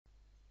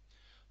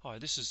Hi,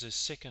 this is the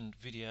second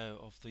video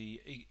of the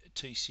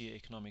TCE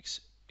Economics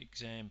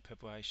exam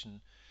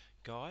preparation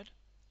guide,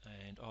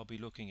 and I'll be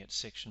looking at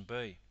section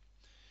B.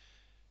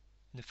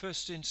 In the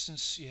first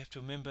instance, you have to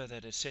remember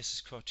that it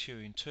assesses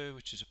criterion 2,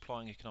 which is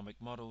applying economic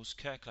models,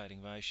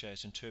 calculating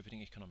ratios,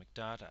 interpreting economic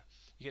data.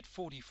 You get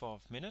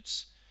 45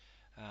 minutes.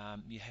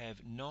 You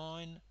have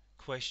 9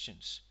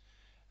 questions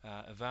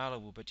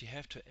available, but you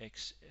have to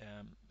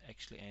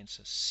actually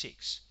answer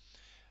 6.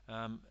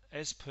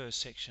 As per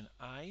section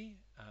A,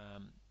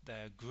 they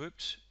are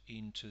grouped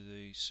into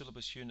the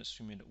syllabus units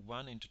from Unit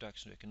 1,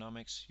 Introduction to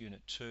Economics,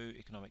 Unit 2,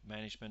 Economic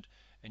Management,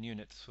 and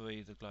Unit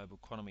 3, the Global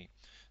Economy.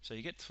 So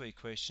you get 3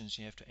 questions,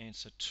 you have to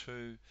answer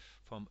 2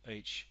 from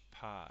each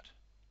part.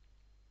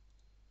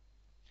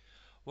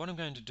 What I'm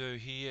going to do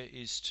here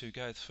is to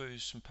go through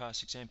some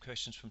past exam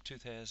questions from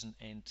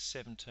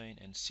 2017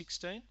 and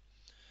 16,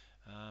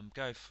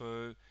 go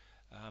through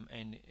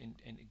and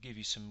give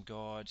you some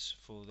guides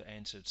for the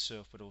answer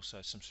itself, but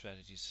also some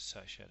strategies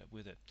associated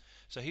with it.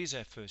 So here's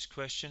our first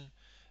question,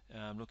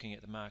 looking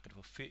at the market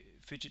for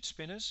fidget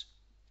spinners.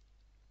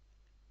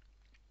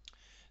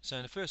 So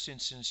in the first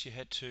instance, you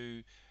had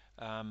to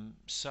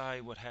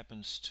say what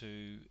happens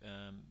to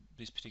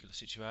this particular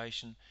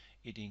situation.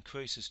 It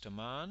increases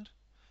demand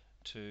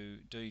to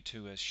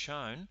D2 as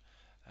shown,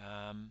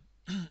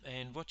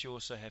 and what you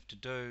also have to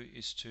do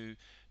is to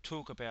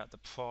talk about the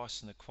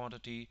price and the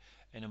quantity,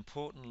 and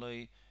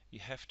importantly you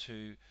have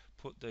to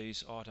put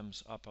these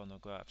items up on the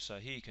graph. So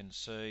here you can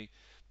see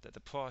that the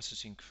price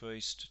has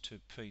increased to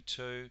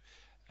P2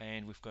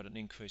 and we've got an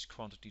increased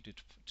quantity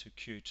to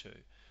Q2.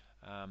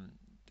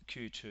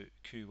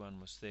 Q1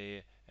 was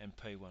there and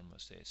P1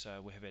 was there,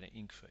 so we have an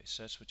increase.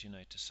 So that's what you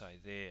need to say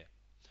there.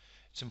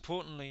 It's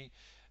importantly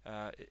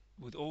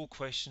with all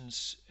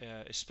questions,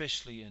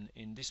 especially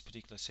in this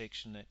particular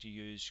section, that you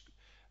use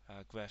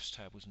graphs,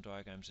 tables and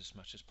diagrams as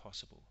much as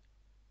possible.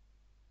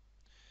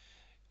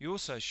 You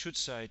also should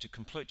say, to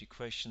complete your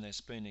question,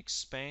 there's been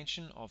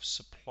expansion of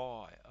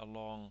supply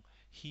along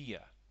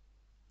here,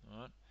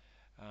 right,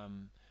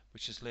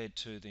 which has led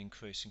to the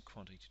increase in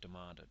quantity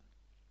demanded.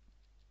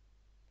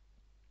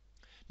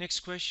 Next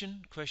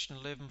question, question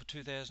 11 for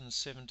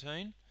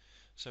 2017.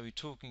 So we're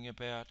talking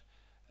about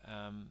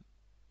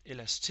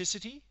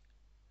elasticity.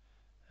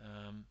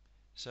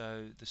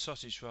 So the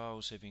sausage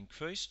rolls have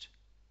increased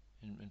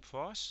in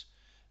price.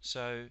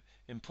 So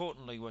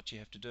importantly, what you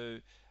have to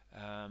do,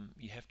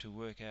 you have to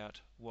work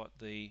out what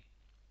the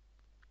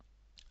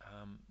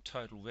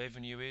total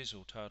revenue is,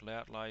 or total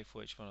outlay,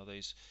 for each one of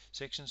these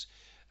sections.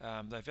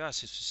 They've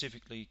asked you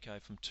specifically go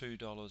from $2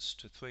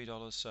 to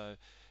 $3, so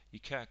you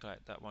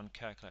calculate that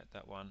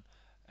one,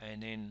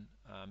 and then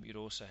you'd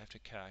also have to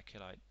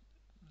calculate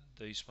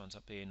these ones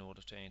up there in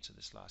order to answer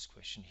this last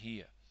question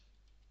here.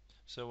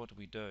 So what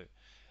do?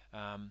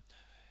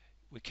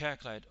 We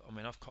calculate,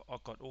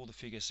 I've got all the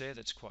figures there,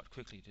 that's quite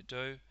quickly to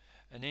do,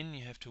 and then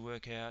you have to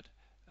work out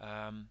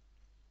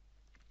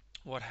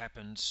what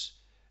happens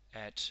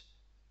at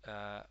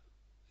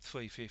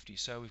 3.50.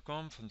 So we've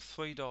gone from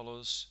 $3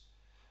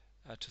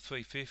 to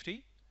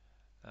 3.50.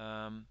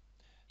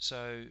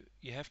 So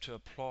you have to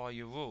apply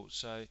your rules.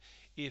 So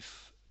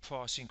if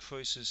price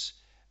increases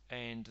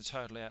and the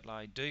total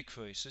outlay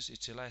decreases,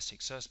 it's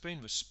elastic. So it's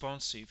been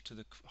responsive to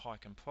the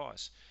hike in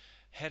price.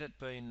 Had it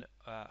been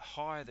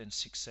higher than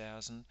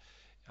 6,000,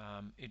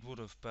 it would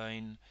have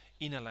been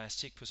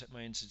inelastic, because that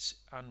means it's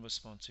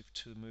unresponsive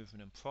to the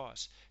movement in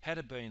price. Had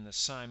it been the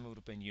same, it would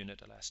have been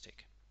unit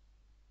elastic.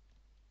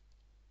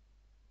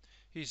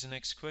 Here's the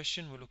next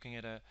question. We're looking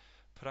at a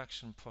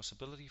production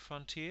possibility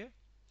frontier,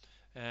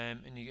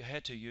 and you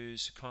had to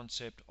use the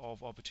concept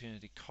of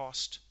opportunity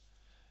cost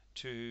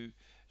to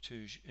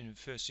in the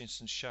first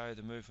instance show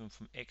the movement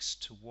from X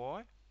to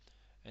Y,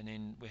 and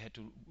then we had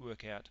to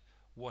work out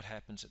what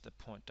happens at the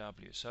point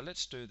W. So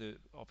let's do the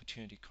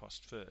opportunity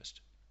cost first.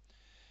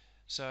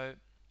 So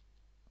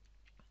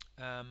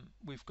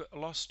we've got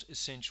lost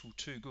essential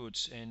 2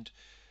 goods, and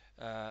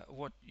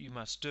what you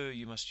must do,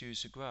 you must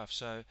use a graph.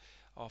 So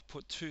I've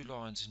put 2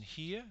 lines in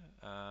here.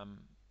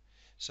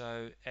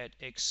 So at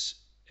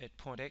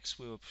point X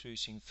we were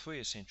producing 3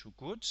 essential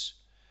goods,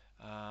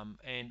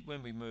 and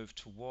when we move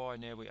to Y,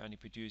 now we're only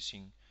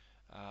producing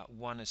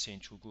 1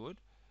 essential good.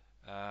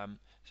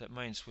 So it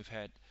means we've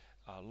had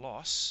a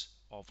loss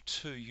of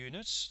 2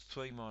 units,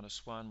 3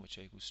 minus 1, which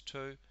equals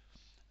 2.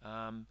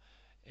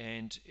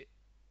 And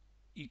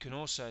you can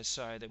also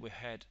say that we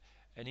had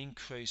an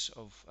increase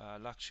of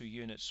luxury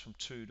units from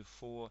 2 to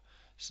 4,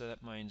 so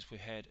that means we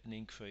had an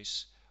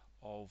increase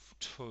of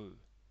 2.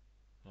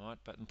 Right?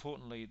 But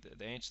importantly,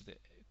 the answer to the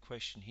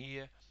question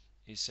here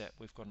is that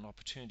we've got an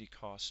opportunity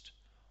cost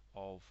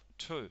of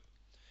 2.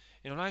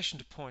 In relation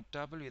to point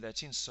W,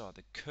 that's inside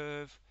the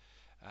curve.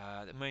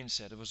 That means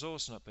that the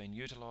resource not being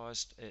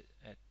utilised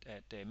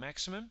at their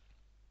maximum,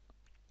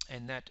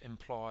 and that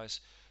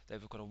implies that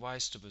we've got a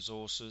waste of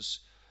resources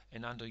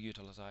and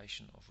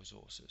underutilisation of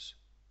resources.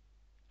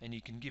 And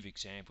you can give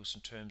examples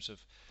in terms of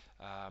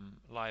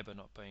labour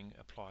not being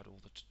applied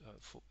all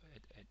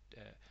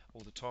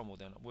the time, or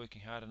they're not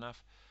working hard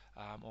enough.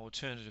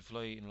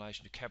 Alternatively, in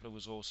relation to capital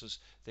resources,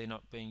 they're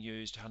not being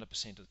used 100%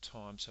 of the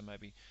time, so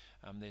maybe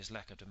there's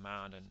lack of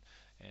demand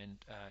and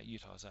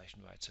utilisation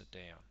rates are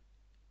down.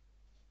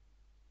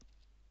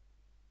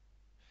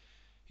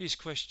 Here's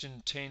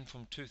question 10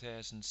 from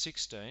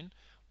 2016,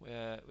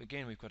 where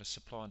again we've got a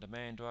supply and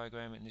demand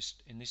diagram.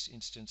 In this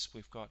instance,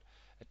 we've got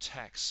a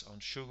tax on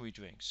sugary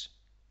drinks.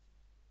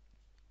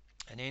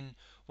 And then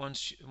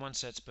once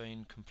that's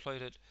been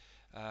completed,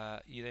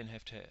 you then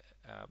have to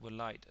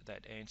relate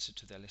that answer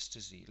to the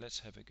elasticity. Let's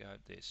have a go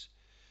at this.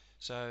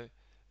 So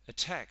a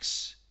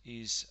tax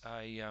is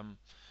a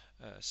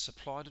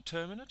supply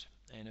determinant,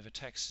 and if a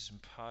tax is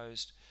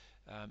imposed,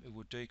 it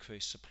will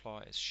decrease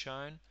supply as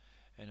shown.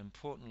 And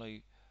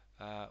importantly,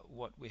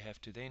 what we have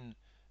to then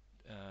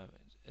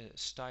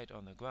state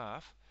on the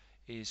graph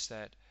is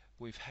that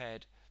we've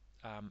had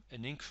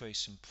an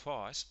increase in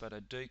price but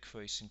a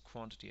decrease in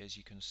quantity, as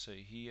you can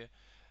see here.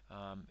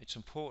 It's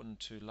important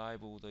to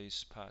label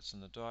these parts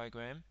in the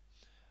diagram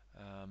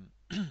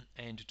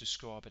and to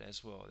describe it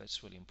as well.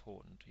 That's really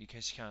important. You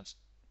can't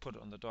put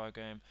it on the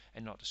diagram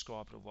and not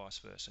describe it, or vice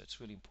versa. It's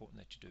really important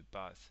that you do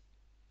both.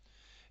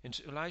 In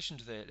relation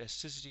to the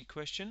elasticity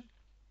question,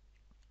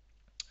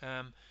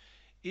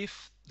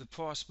 if the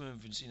price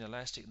movement is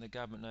inelastic and the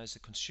government knows the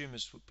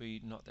consumers would be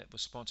not that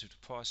responsive to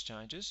price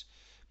changes,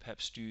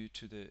 perhaps due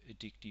to the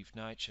addictive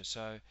nature,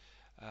 so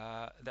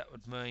that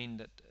would mean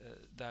that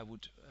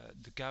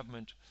the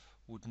government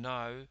would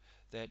know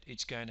that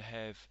it's going to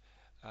have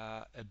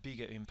a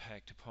bigger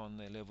impact upon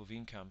their level of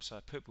income. So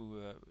people who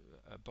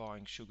are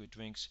buying sugar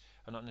drinks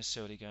are not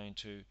necessarily going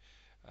to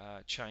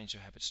change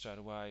their habits straight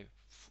away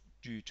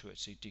due to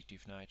its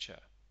addictive nature.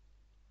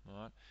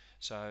 Right?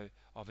 So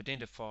I've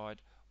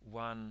identified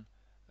one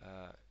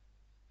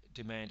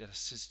demand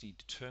elasticity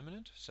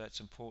determinant, so that's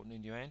important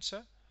in your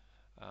answer,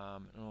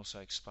 and also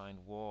explain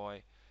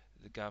why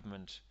the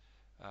government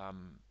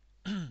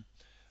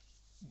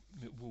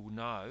will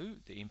know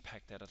the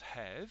impact that it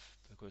have,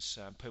 because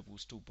people will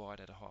still buy it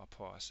at a higher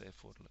price,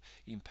 therefore it'll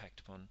impact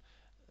upon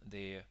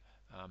their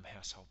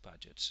household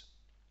budgets.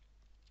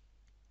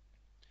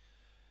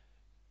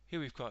 Here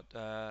we've got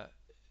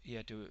you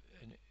had to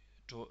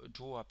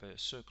draw up a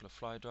circular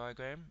flow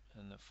diagram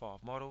and the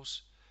 5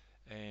 models,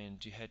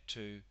 and you had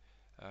to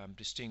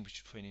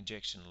distinguish between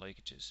injection and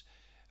leakages.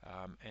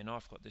 And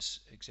I've got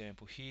this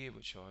example here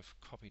which I've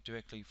copied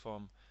directly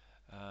from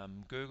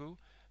Google,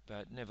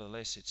 but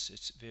nevertheless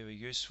it's very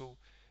useful.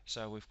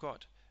 So we've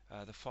got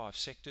the 5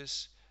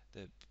 sectors: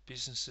 the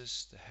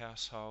businesses, the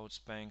households,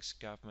 banks,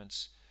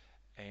 governments,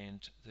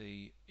 and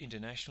the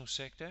international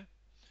sector.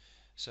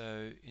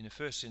 So in the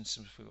first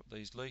instance, we've got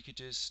these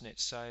leakages, net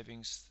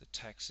savings, the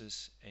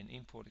taxes and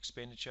import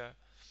expenditure,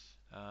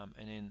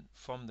 and then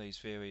from these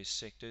various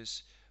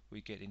sectors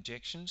we get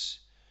injections,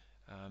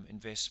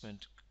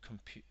 investment,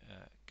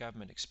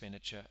 government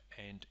expenditure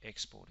and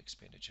export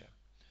expenditure.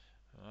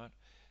 All right.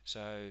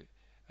 So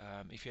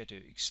if you had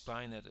to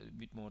explain that in a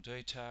bit more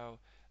detail,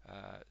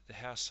 the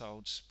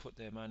households put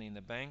their money in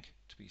the bank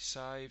to be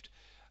saved.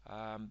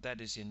 That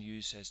is then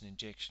used as an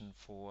injection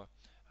for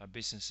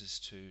businesses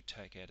to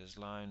take out as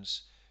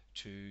loans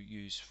to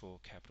use for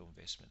capital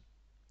investment,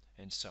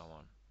 and so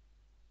on.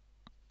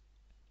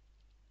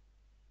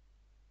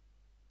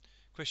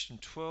 Question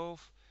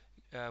 12,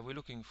 we're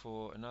looking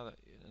for another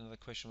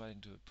question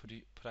relating to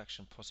a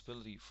production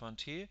possibility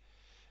frontier,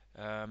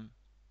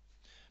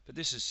 but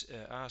this is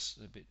asked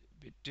a bit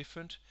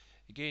different.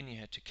 Again, you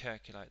had to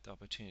calculate the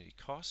opportunity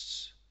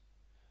costs,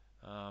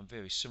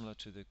 very similar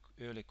to the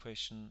earlier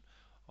question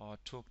I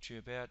talked to you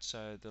about.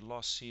 So the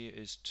loss here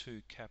is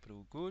 2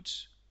 capital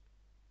goods.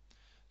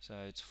 So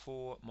it's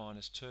 4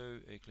 minus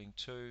 2 equaling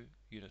 2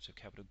 units of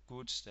capital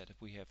goods that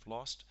we have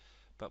lost,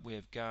 but we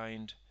have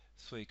gained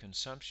 3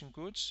 consumption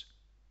goods.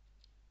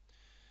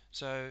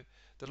 So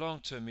the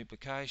long-term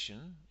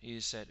implication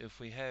is that if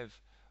we have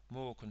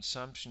more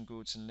consumption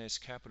goods and less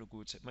capital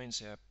goods, it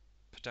means our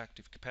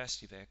productive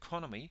capacity of our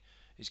economy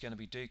is going to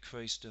be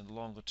decreased in the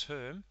longer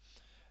term.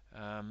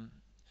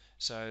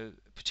 So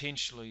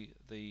potentially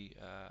the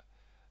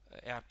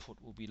output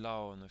will be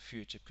lower in the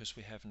future because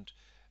we haven't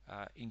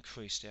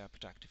increased our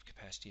productive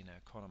capacity in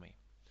our economy.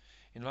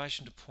 In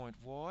relation to point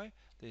Y,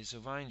 there's a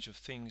range of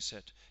things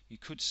that you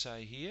could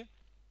say here.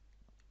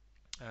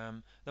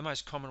 The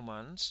most common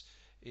ones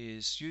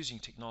is using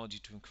technology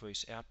to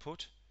increase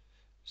output.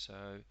 So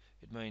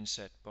it means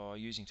that by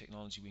using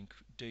technology we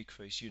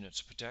decrease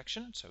units of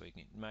production, so we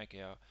can make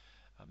our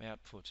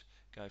output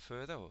go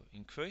further or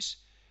increase.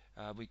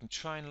 We can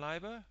train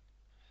labour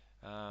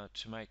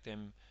to make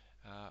them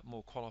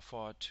more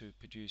qualified to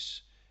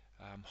produce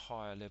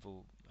higher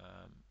level,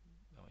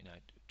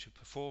 to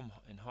perform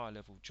in higher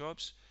level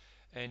jobs.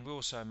 And we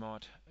also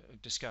might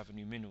discover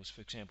new minerals.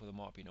 For example, there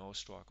might be an oil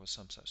strike or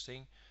some such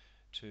thing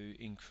to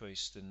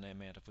increase the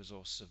amount of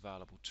resources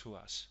available to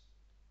us.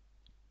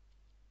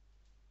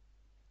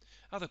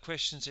 Other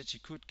questions that you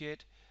could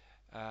get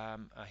are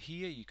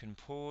here. You can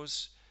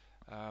pause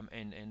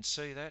and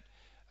see that.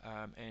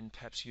 and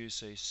perhaps use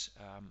these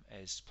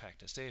as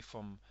practice. They're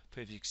from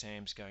previous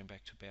exams going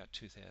back to about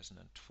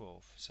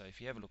 2012. So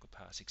if you have a look at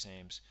past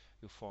exams,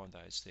 you'll find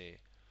those there.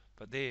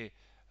 But they're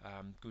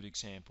good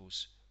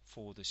examples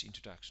for this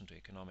Introduction to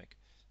Economic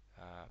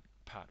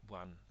Part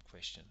 1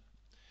 question.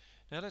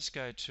 Now let's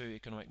go to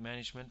Economic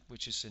Management,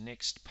 which is the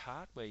next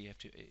part where you have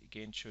to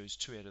again choose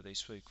 2 out of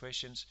these 3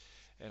 questions,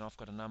 and I've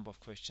got a number of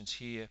questions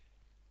here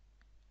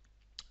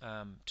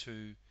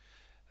to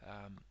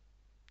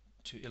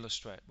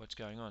illustrate what's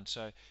going on.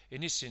 So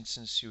in this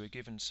instance, you were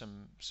given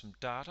some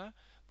data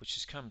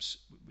which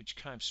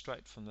came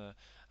straight from the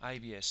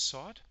ABS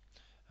site.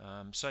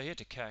 So you had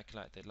to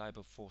calculate the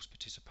labour force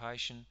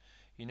participation.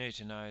 You need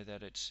to know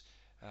that it's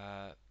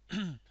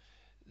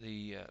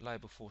the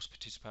labour force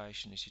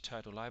participation is your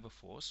total labour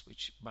force,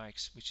 which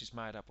is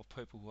made up of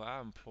people who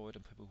are employed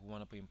and people who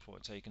want to be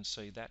employed. So you can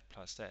see that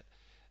plus that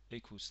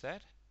equals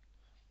that.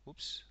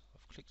 Whoops,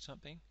 I've clicked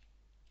something.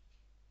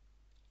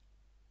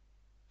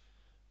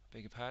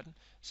 Beg your pardon.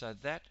 So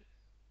that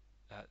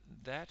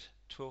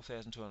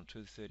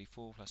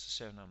 12,234 plus the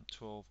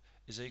 712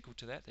 is equal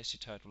to that. That's your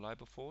total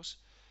labour force.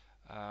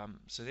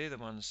 So they're the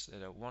ones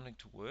that are wanting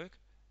to work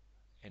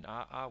and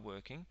are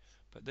working,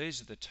 but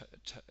these are the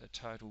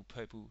total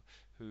people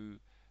who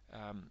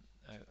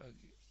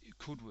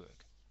could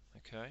work,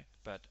 okay,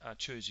 but are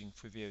choosing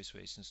for various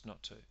reasons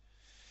not to.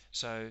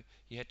 So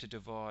you had to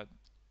divide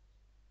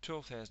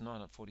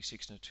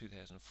 12,946 into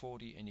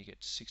 2,040 and you get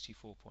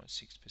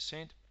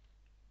 64.6%.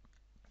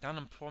 The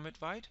unemployment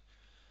rate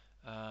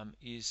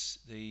is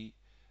the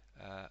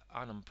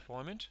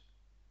unemployment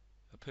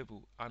of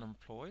people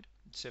unemployed,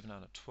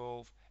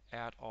 712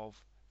 out of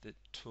the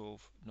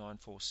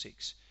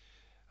 12,946.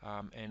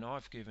 And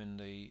I've given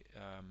the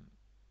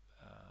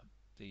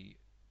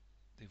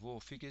raw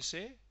figures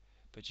there,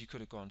 but you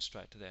could have gone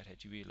straight to that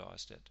had you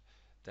realised that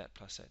that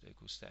plus that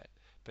equals that.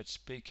 But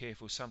be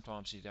careful,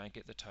 sometimes you don't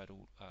get the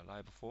total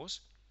labour force,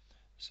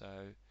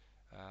 so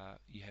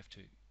you have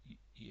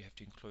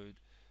to include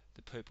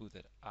the people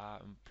that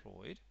are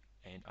employed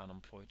and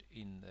unemployed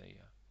in the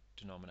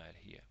denominator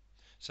here.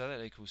 So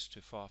that equals to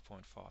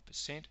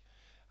 5.5%.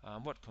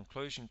 What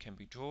conclusion can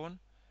be drawn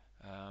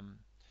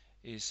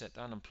is that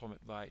the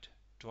unemployment rate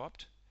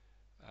dropped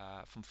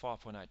from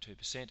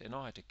 5.82%, and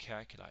I had to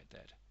calculate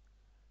that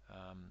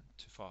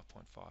to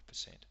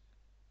 5.5%.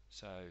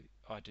 So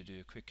I had to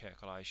do a quick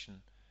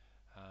calculation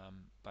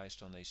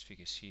based on these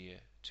figures here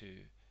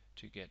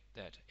to get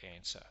that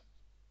answer.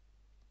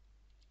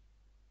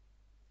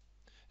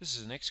 This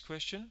is the next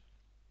question.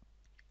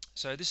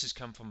 So this has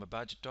come from a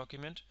budget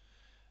document,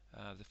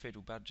 the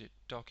federal budget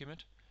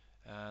document,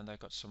 and they've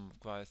got some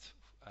growth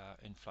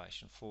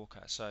inflation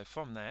forecast. So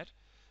from that,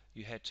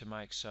 you had to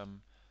make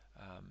some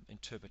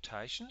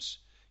interpretations.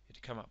 You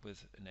had to come up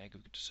with an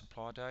aggregate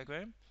supply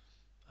diagram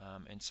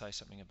and say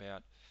something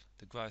about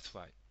the growth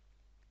rate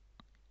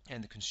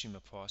and the consumer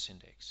price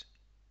index.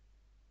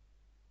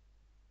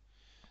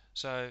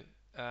 So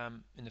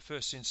in the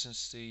first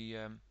instance,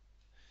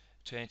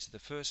 to answer the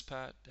first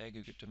part, the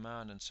aggregate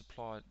demand and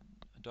supply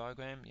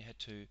diagram, you had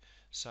to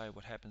say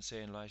what happens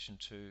there in relation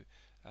to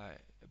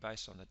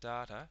based on the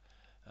data.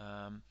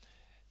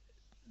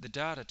 The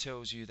data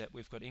tells you that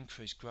we've got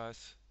increased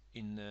growth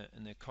in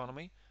the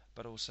economy,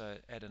 but also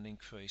at an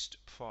increased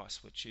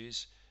price, which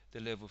is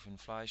the level of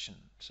inflation.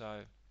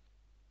 So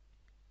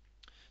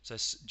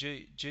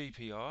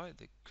GPI,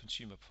 the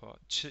consumer price,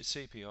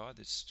 CPI,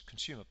 the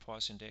consumer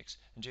price index,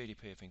 and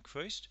GDP have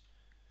increased,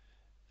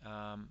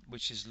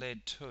 which has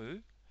led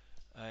to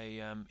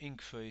a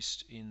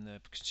increase in the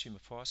consumer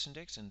price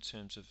index in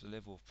terms of the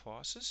level of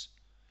prices.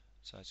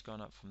 So it's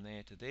gone up from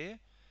there to there,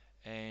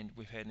 and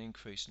we've had an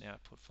increase in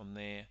output from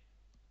there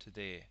to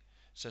there.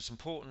 So it's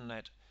important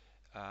that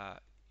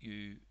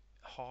you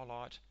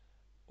highlight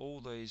all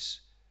these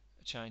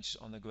changes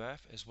on the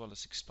graph as well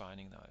as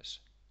explaining those.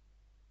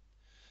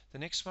 The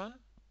next one,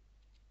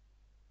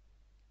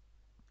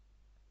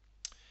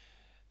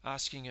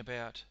 asking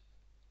about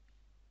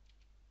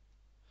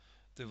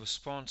the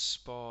response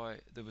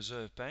by the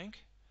Reserve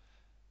Bank.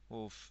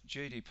 Well, if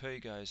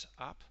GDP goes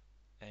up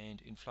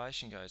and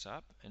inflation goes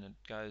up and it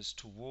goes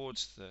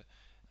towards the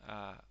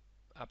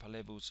upper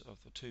levels of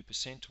the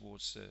 2%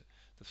 towards the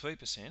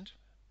 3%,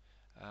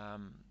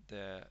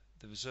 the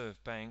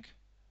Reserve Bank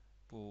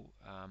will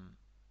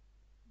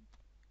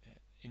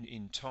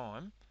in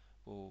time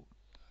will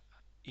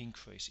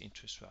increase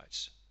interest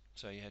rates.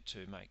 So you had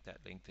to make that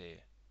link there.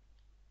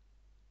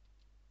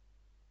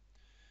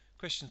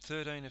 Question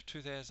 13 of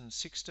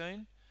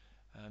 2016.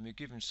 You're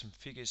given some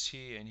figures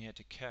here and you had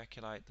to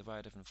calculate the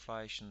rate of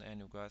inflation, the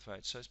annual growth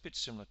rate. So it's a bit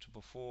similar to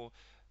before,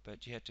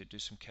 but you had to do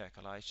some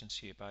calculations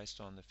here based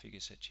on the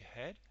figures that you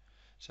had.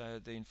 So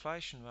the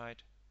inflation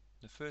rate,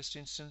 in the first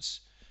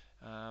instance,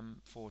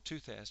 for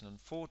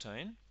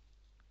 2014,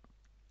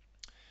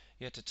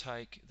 you had to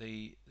take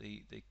the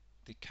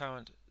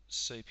current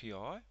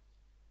CPI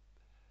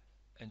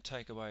and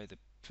take away the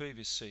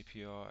previous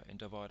CPI and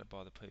divide it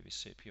by the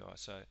previous CPI.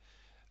 So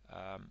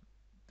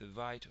the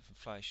rate of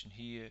inflation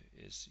here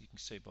is, you can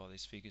see by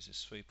these figures,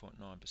 is 3.9%,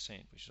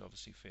 which is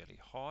obviously fairly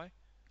high.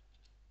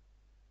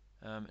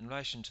 In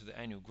relation to the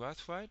annual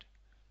growth rate,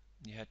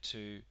 you had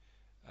to,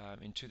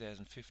 in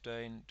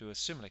 2015, do a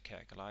similar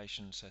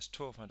calculation. So that's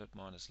 1200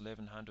 minus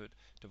 1100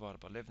 divided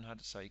by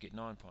 1100, so you get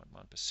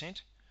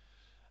 9.1%.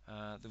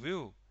 The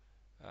real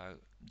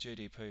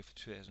GDP for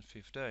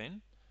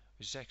 2015,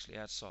 which is actually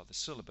outside the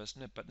syllabus,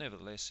 but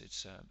nevertheless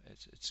it's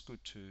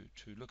good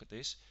to look at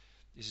this,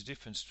 is the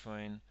difference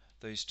between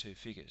these two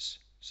figures.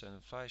 So the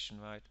inflation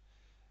rate,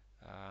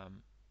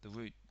 the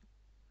root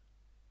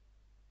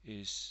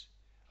is,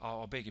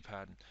 I beg your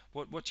pardon,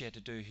 what you had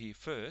to do here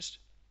first,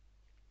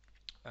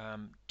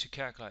 to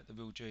calculate the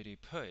real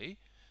GDP,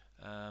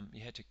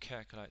 you had to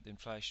calculate the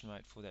inflation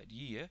rate for that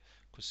year,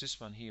 because this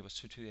one here was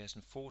for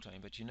 2014,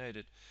 but you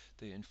needed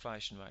the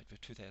inflation rate for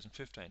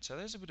 2015. So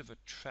there's a bit of a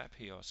trap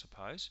here, I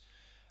suppose.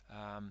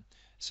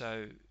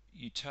 So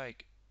you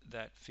take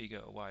that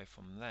figure away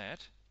from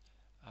that,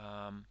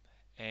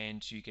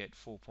 and you get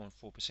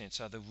 4.4%.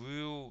 So the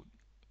real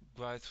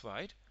growth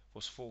rate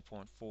was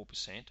 4.4%,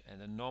 and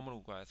the nominal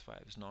growth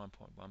rate was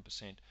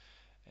 9.1%.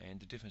 And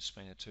the difference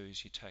between the two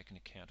is you take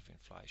into account of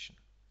inflation.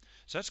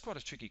 So that's quite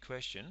a tricky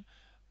question,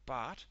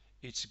 but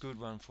it's a good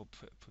one for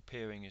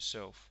preparing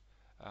yourself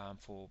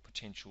for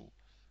potential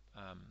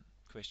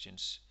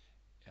questions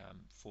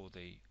for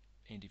the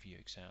end of year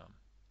exam.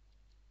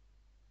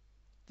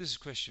 This is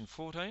question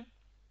 14.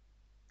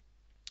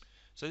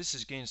 So this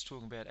is again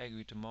talking about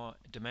aggregate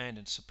demand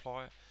and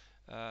supply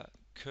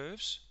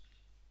curves.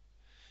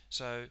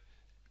 So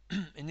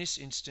in this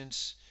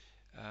instance,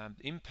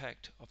 the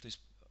impact of this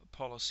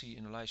policy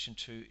in relation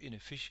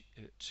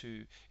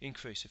to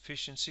increase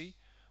efficiency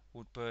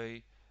would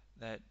be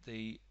that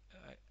the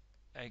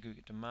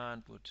aggregate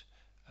demand would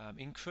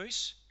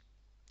increase.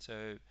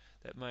 So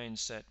that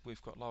means that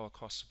we've got lower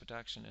costs of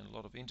production in a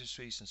lot of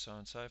industries and so on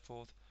and so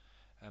forth.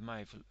 May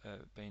have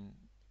been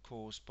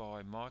caused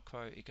by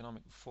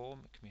microeconomic reform.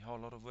 It can be a whole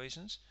lot of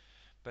reasons.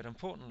 But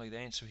importantly, the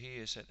answer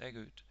here is that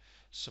aggregate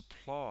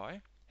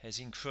supply has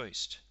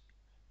increased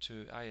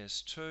to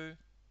AS2,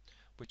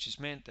 which has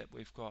meant that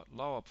we've got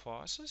lower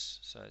prices,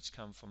 so it's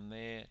come from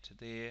there to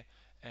there,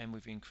 and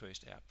we've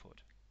increased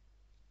output.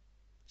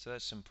 So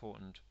that's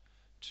important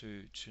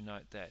to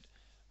note that.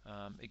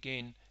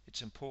 Again,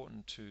 it's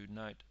important to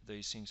note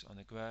these things on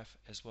the graph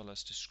as well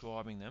as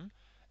describing them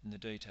in the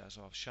details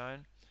I've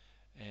shown.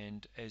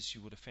 And as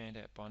you would have found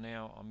out by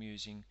now, I'm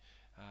using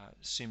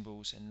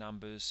symbols and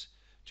numbers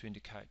to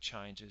indicate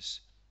changes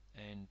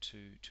and to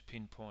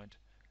pinpoint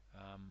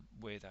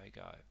where they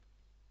go.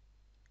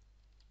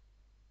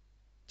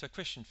 So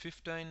question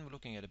 15, we're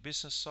looking at a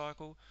business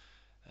cycle.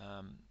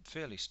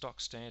 Fairly stock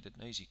standard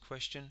and easy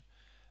question.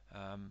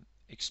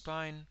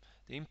 Explain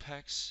the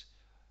impacts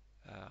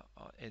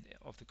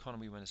of the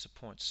economy when it's a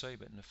point C,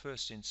 but in the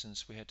first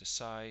instance we had to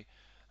say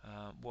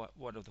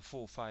what are the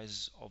four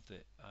phases of the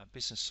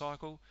business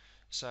cycle.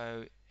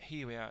 So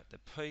here we are at the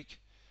peak,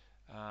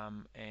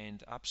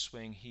 and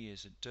upswing here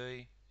is a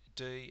D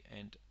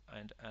and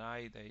an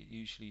A. They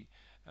usually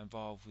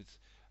involved with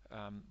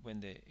when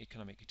the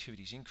economic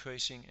activity is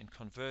increasing, and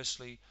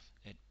conversely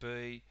at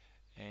B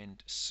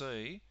and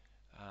C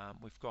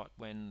we've got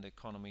when the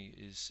economy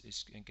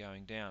is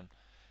going down.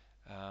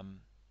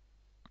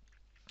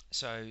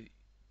 So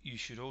you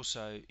should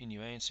also in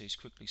your answers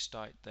quickly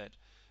state that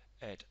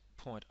at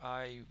point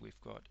A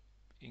we've got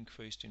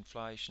increased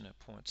inflation, at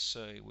point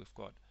C we've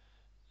got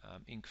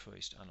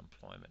increased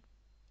unemployment.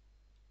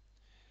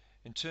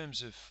 In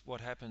terms of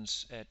what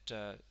happens at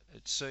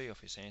C,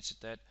 I've just answered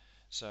that.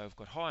 So we've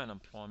got high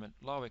unemployment,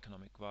 low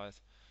economic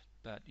growth,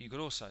 but you could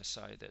also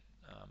say that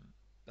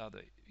the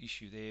other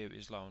issue there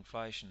is low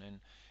inflation, and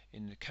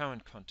in the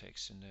current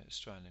context in the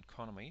Australian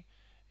economy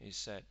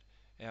is that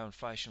our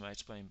inflation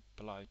rate's been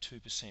below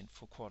 2%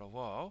 for quite a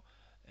while,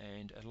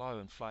 and a low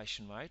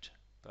inflation rate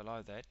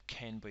below that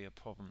can be a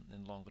problem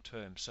in longer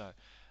term. So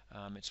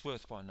it's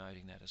worthwhile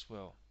noting that as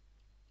well.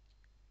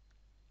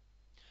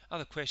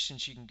 Other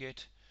questions you can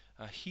get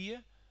here,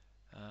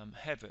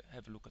 have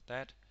a look at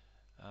that.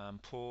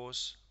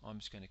 Pause. I'm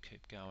just going to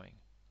keep going.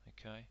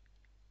 Okay.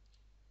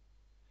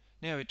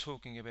 Now we're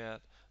talking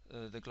about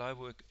the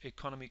global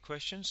economy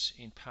questions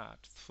in part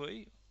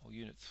 3 or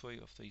unit 3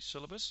 of the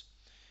syllabus.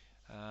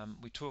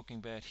 We're talking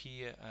about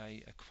here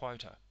a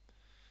quota.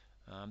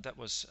 That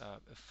was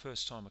the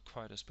first time a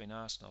quota has been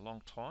asked in a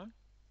long time,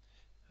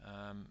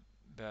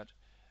 but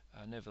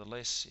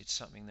nevertheless it's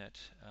something that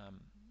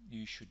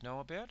you should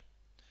know about.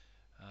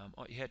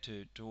 You had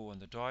to draw on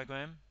the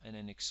diagram and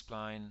then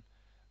explain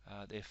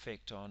the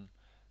effect on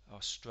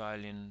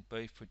Australian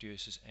beef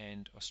producers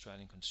and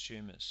Australian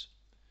consumers.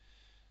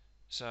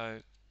 So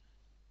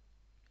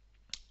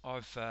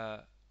I've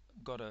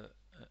got a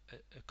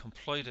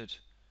completed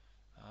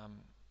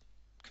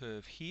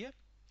curve here,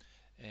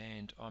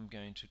 and I'm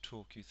going to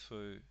talk you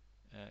through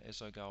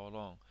as I go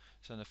along.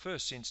 So in the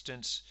first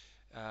instance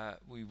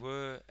we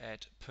were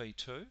at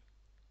P2.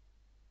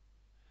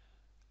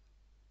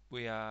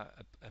 We are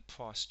a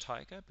price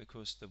taker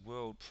because the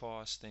world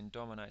price then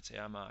dominates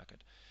our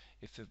market.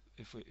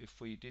 If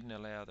we didn't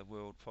allow the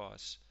world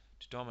price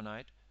to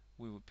dominate,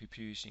 we would be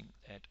producing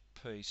at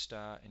P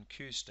star and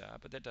Q star,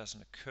 but that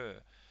doesn't occur.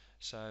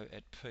 So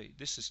at P,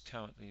 this is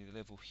currently the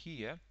level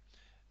here.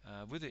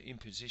 With the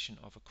imposition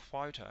of a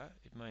quota,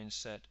 it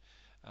means that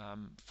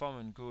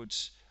foreign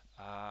goods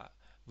are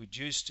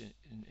reduced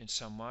in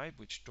some way,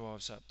 which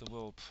drives up the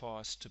world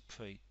price to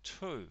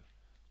P2.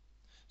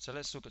 So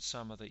let's look at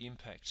some of the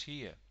impacts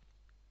here.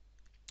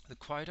 The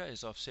quota,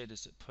 as I've said,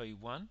 is at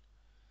P1,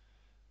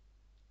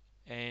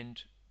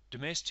 and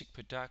domestic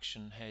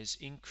production has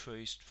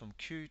increased from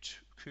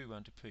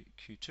Q1 to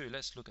Q2.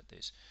 Let's look at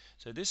this.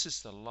 So this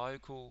is the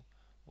local,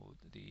 or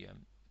the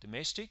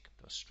domestic,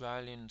 the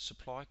Australian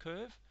supply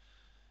curve.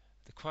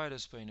 The quota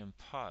has been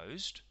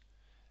imposed.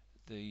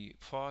 The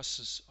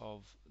prices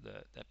of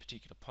that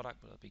particular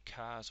product, whether it be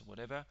cars or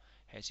whatever,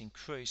 has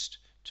increased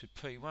to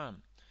P1.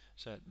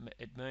 So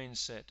it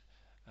means that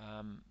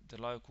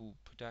the local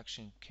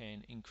production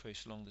can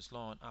increase along this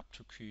line up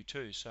to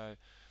Q2. So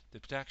the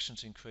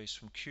production's increased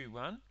from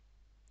Q1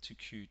 to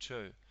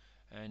Q2,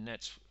 and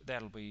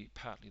that'll be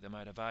partly the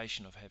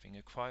motivation of having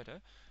a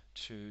quota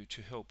to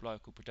help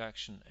local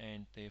production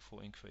and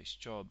therefore increase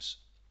jobs.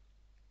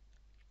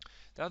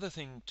 The other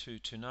thing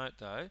to note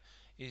though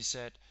is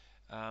that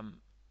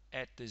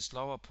at this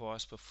lower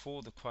price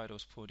before the quota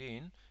was put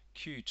in,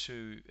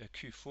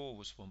 Q4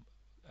 was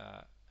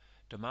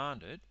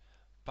demanded,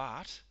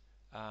 but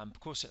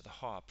because at the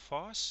higher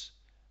price,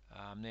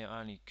 now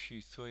only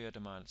Q3 are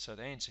demanded. So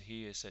the answer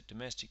here is that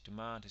domestic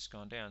demand has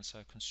gone down.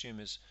 So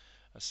consumers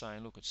are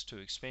saying, look, it's too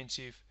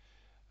expensive.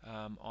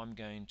 I'm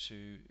going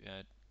to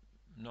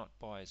not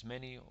buy as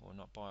many or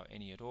not buy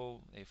any at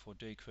all, therefore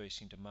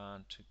decreasing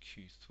demand to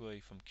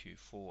Q3 from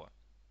Q4.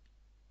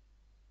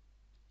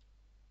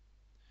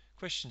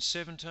 Question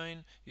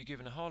 17, you're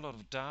given a whole lot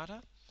of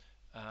data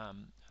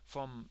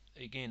from,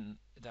 again,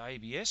 the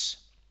ABS,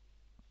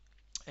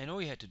 and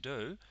all you had to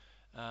do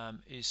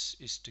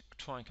is to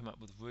try and come up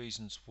with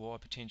reasons why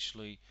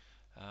potentially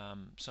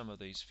some of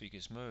these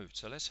figures moved.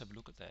 So let's have a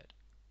look at that.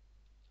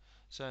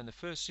 So in the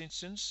first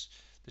instance,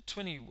 the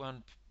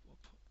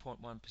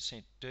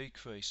 21.1%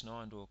 decrease in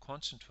iron ore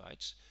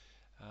concentrates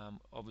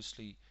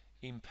obviously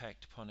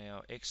impact upon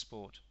our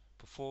export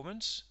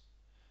performance.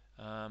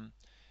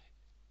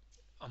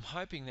 I'm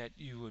hoping that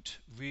you would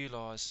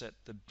realise that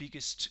the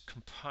biggest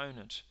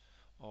component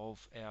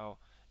of our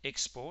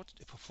export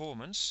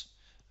performance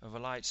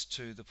relates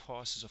to the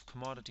prices of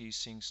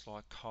commodities, things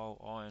like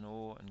coal, iron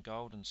ore and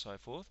gold and so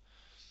forth.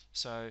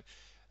 So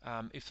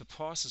if the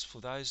prices for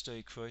those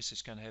decrease,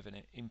 it's going to have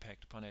an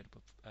impact upon our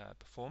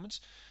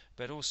performance.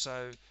 But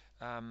also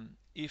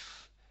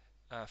if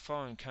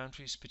foreign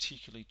countries,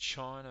 particularly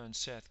China and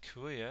South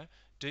Korea,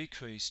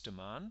 decrease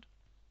demand,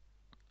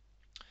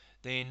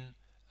 then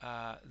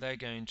they're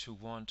going to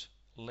want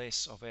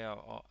less of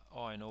our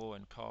iron ore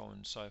and coal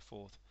and so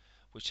forth,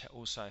 which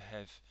also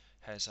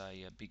has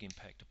a big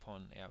impact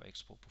upon our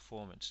export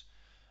performance.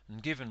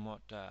 And given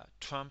what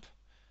Trump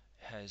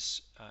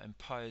has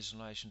imposed in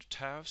relation to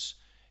tariffs,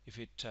 if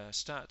it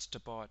starts to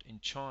bite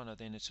in China,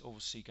 then it's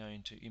obviously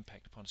going to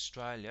impact upon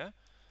Australia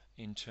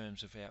in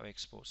terms of our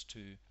exports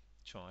to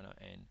China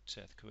and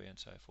South Korea and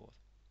so forth.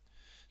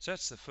 So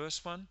that's the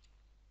first one.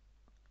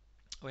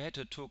 We had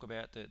to talk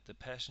about the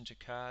passenger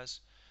cars,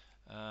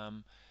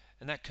 and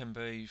that can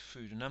be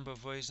through a number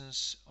of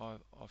reasons.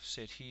 I've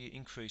said here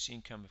increased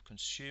income of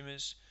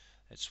consumers,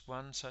 that's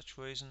one such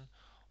reason,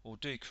 or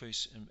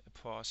decrease in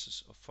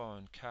prices of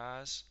foreign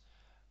cars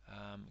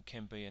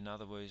can be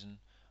another reason,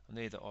 and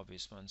they're the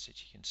obvious ones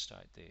that you can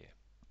state there.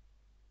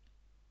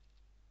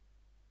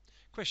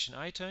 Question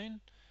 18,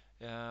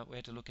 we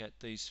had to look at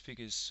these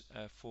figures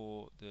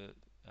for the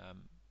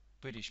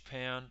British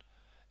pound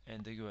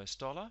and the US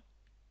dollar.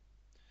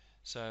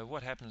 So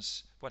what happened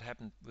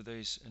with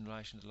these in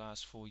relation to the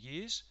last 4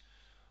 years?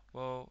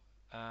 Well,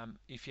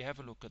 if you have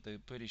a look at the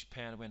British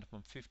pound, it went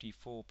from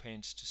 54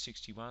 pence to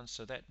 61,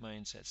 so that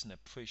means that's an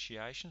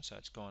appreciation, so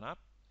it's gone up.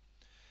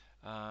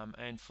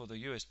 And for the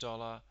US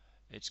dollar,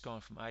 it's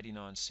gone from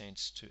 89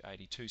 cents to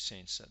 82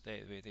 cents, so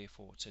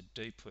therefore it's a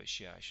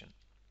depreciation.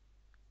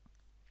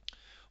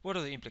 What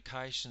are the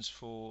implications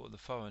for the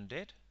foreign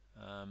debt?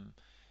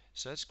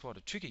 So that's quite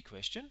a tricky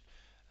question,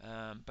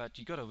 but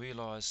you've got to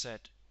realise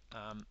that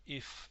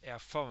if our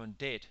foreign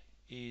debt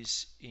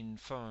is in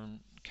foreign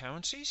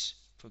currencies,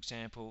 for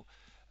example,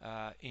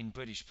 in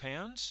British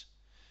pounds,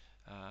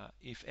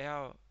 if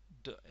our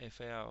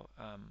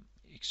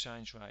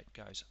exchange rate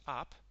goes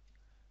up,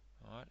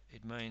 right,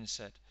 it means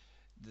that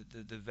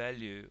the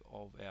value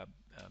of our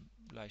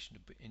relation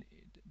to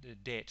the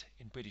debt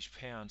in British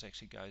pounds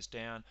actually goes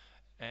down,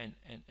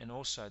 and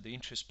also the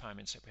interest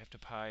payments that we have to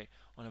pay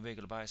on a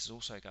regular basis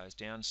also goes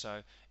down.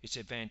 So it's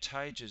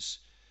advantageous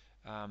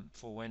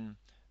for when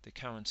the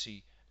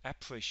currency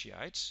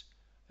appreciates,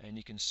 and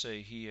you can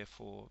see here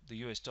for the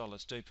US dollar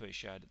it's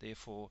depreciated,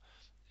 therefore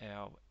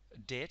our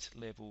debt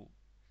level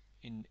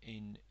in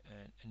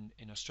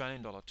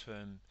Australian dollar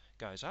term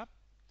goes up,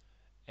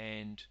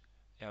 and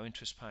our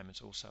interest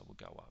payments also will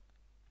go up.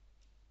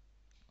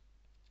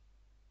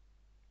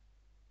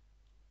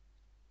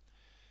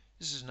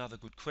 This is another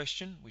good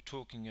question. We're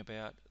talking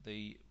about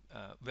the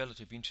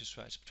relative interest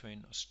rates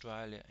between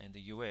Australia and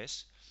the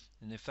US,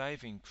 and if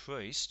they've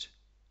increased,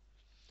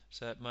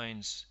 so that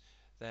means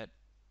that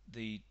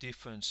the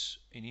difference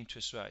in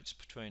interest rates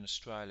between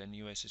Australia and the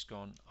US has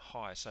gone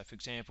higher. So, for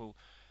example,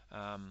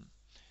 um,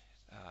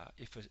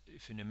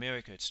 if in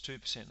America it's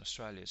 2%, in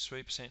Australia it's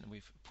 3%, and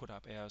we've put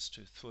up ours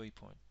to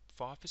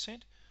 3.5%,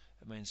 it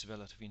means the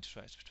relative interest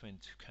rates between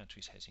the two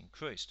countries has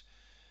increased.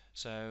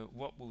 So,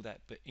 what will that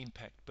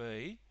impact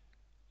be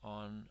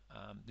on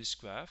this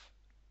graph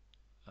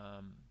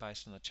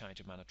based on the change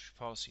of monetary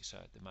policy? So,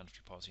 the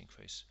monetary policy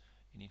increase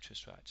in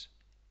interest rates.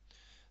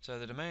 So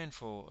the demand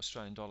for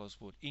Australian dollars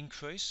would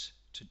increase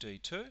to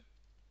D2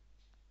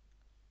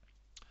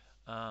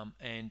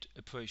 and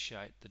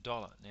appreciate the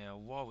dollar. Now,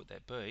 why would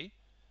that be?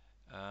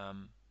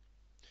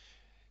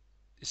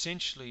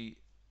 Essentially,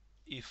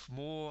 if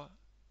more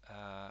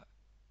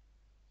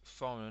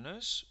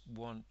foreigners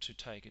want to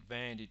take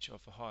advantage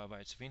of the higher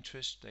rates of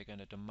interest, they're going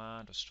to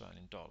demand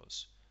Australian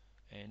dollars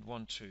and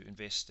want to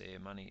invest their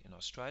money in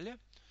Australia,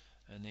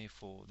 and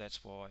therefore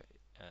that's why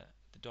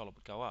the dollar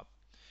would go up.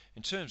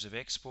 In terms of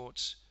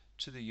exports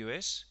to the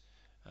US,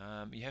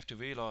 you have to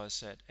realise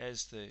that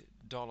as the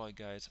dollar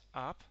goes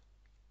up,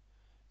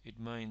 it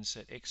means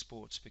that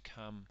exports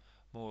become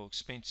more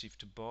expensive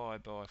to buy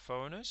by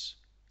foreigners,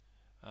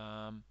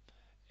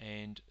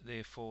 and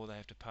therefore they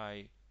have to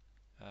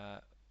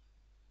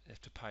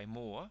pay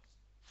more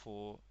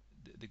for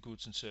the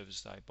goods and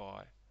services they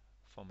buy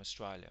from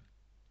Australia.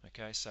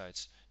 Okay, so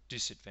it's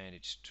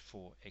disadvantaged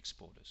for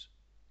exporters.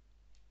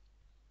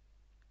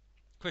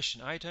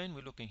 Question 18,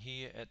 we're looking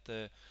here at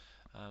the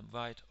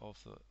rate of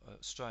the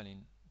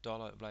Australian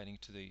dollar relating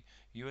to the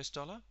US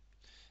dollar.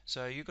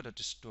 So you've got to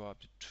describe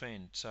the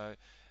trend. So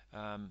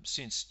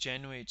since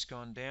January it's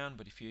gone down,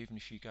 but even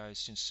if you go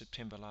since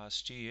September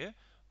last year,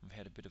 we've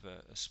had a bit of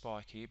a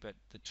spike here, but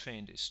the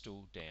trend is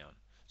still down.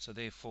 So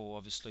therefore,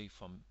 obviously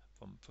from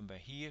about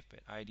here,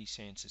 about 80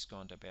 cents, it's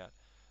gone to about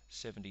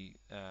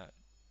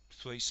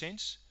 73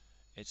 cents.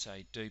 It's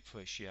a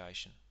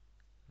depreciation.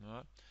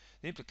 Right?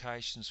 The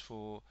implications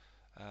for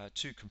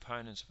two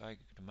components of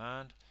aggregate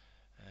demand,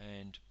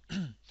 and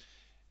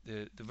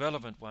the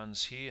relevant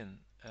ones here and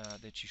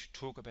that you should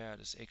talk about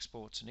is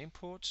exports and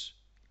imports.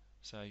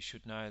 So you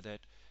should know that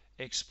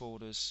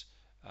exporters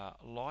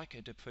like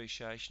a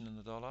depreciation in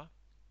the dollar,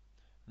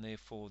 and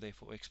therefore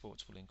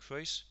exports will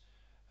increase,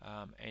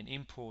 and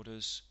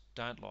importers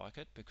don't like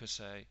it because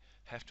they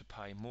have to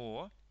pay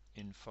more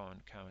in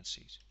foreign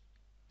currencies.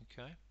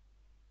 Okay.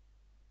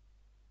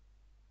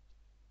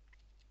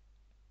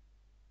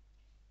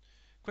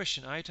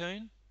 Question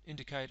 18,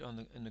 indicate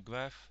in the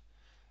graph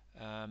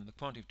the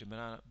quantity of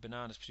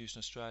bananas produced in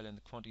Australia and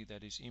the quantity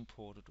that is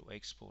imported or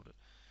exported.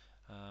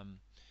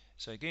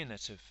 So again,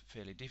 that's a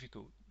fairly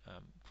difficult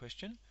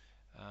question.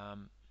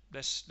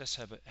 Let's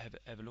have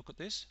a look at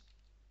this.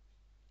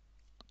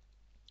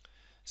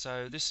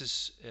 So this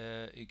is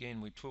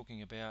again, we're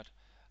talking about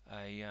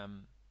a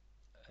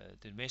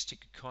domestic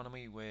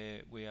economy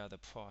where we are the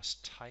price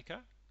taker,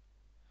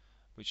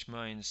 which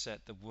means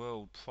that the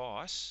world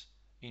price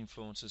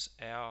influences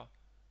our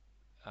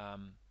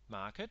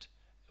market.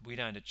 We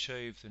don't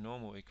achieve the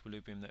normal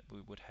equilibrium that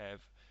we would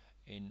have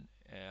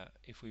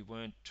if we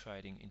weren't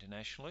trading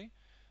internationally.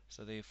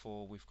 So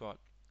therefore we've got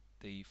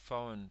the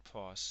foreign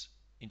price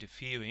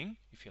interfering,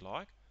 if you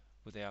like,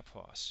 with our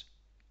price.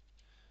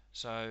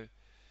 So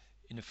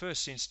in the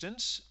first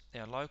instance,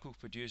 our local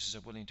producers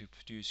are willing to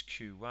produce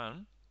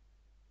Q1.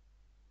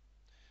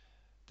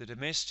 The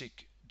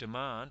domestic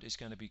demand is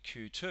going to be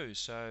Q2,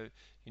 so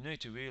you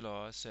need to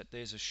realise that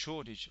there's a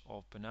shortage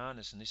of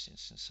bananas in this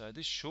instance. So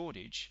this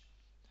shortage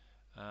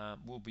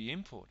will be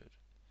imported.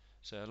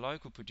 So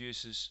local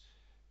producers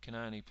can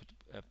only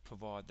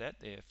provide that.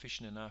 They're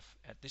efficient enough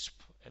at this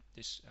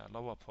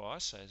lower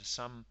price. So there's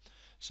some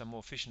more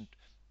efficient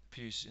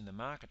producers in the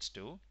market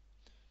still,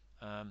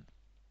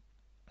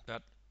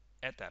 but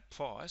at that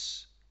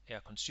price,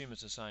 our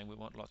consumers are saying we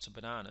want lots of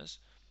bananas.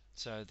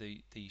 So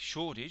the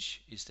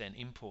shortage is then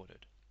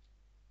imported.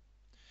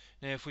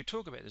 Now, if we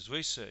talk about this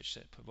research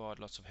that provide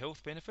lots of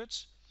health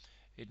benefits,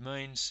 it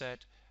means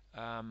that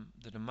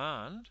the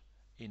demand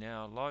in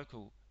our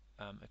local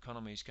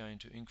economy is going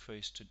to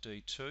increase to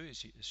D2,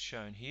 as is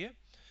shown here,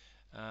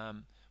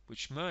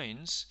 which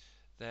means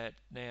that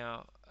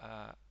now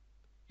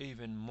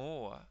even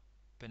more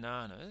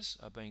bananas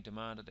are being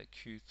demanded at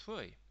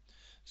Q3.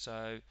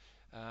 So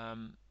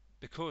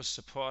because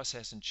the price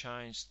hasn't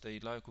changed, the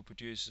local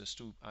producers are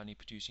still only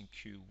producing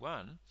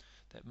Q1.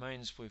 That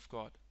means we've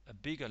got a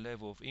bigger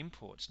level of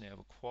imports now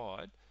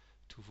required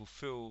to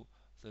fulfill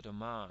the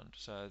demand.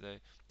 So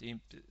the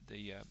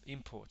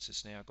imports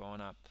has now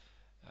gone up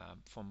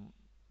from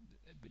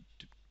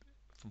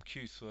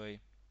Q3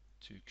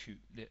 to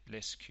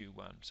less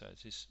Q1. So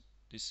it's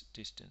this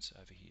distance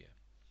over here.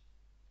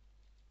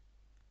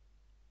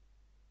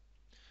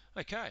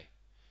 Okay,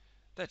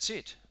 that's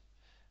it.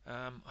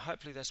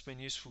 Hopefully that's been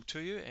useful to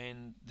you,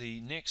 and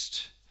the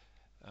next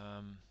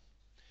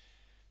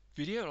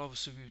video I'll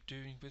obviously be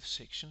doing with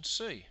section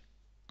C.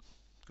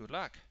 good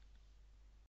luck.